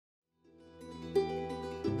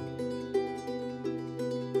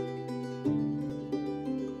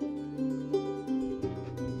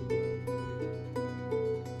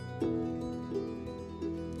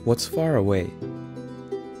What's far away,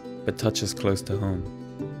 but touches close to home?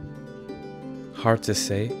 Hard to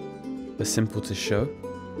say, but simple to show?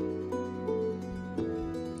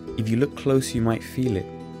 If you look close, you might feel it.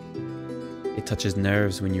 It touches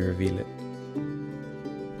nerves when you reveal it.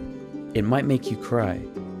 It might make you cry.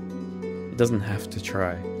 It doesn't have to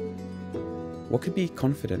try. What could be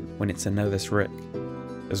confident when it's a nervous wreck?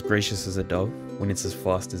 As gracious as a dove when it's as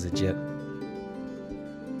fast as a jet?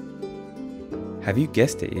 Have you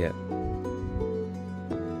guessed it yet?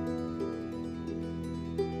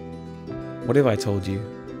 What if I told you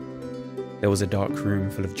there was a dark room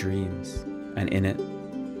full of dreams, and in it,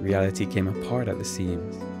 reality came apart at the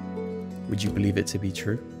seams? Would you believe it to be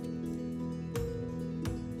true?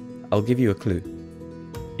 I'll give you a clue.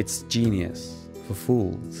 It's genius for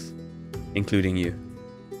fools, including you.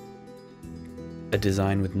 A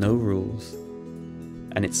design with no rules,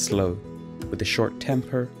 and it's slow, with a short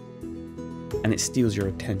temper, and it steals your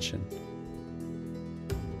attention.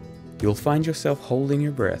 You'll find yourself holding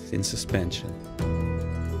your breath in suspension.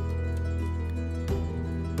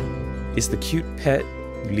 It's the cute pet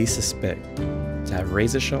you least suspect to have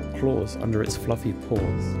razor-sharp claws under its fluffy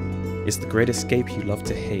paws. It's the great escape you love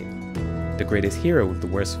to hate, the greatest hero with the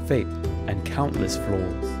worst fate and countless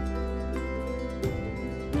flaws.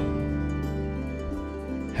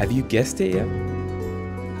 Have you guessed it yet?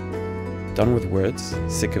 Done with words,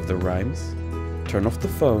 sick of the rhymes? Turn off the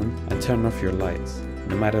phone and turn off your lights,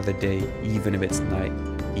 no matter the day, even if it's night,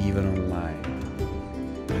 even online.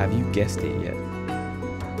 Have you guessed it yet?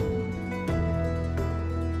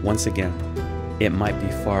 Once again, it might be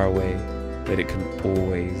far away, but it can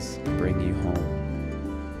always bring you home.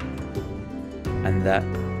 And that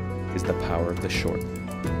is the power of the short.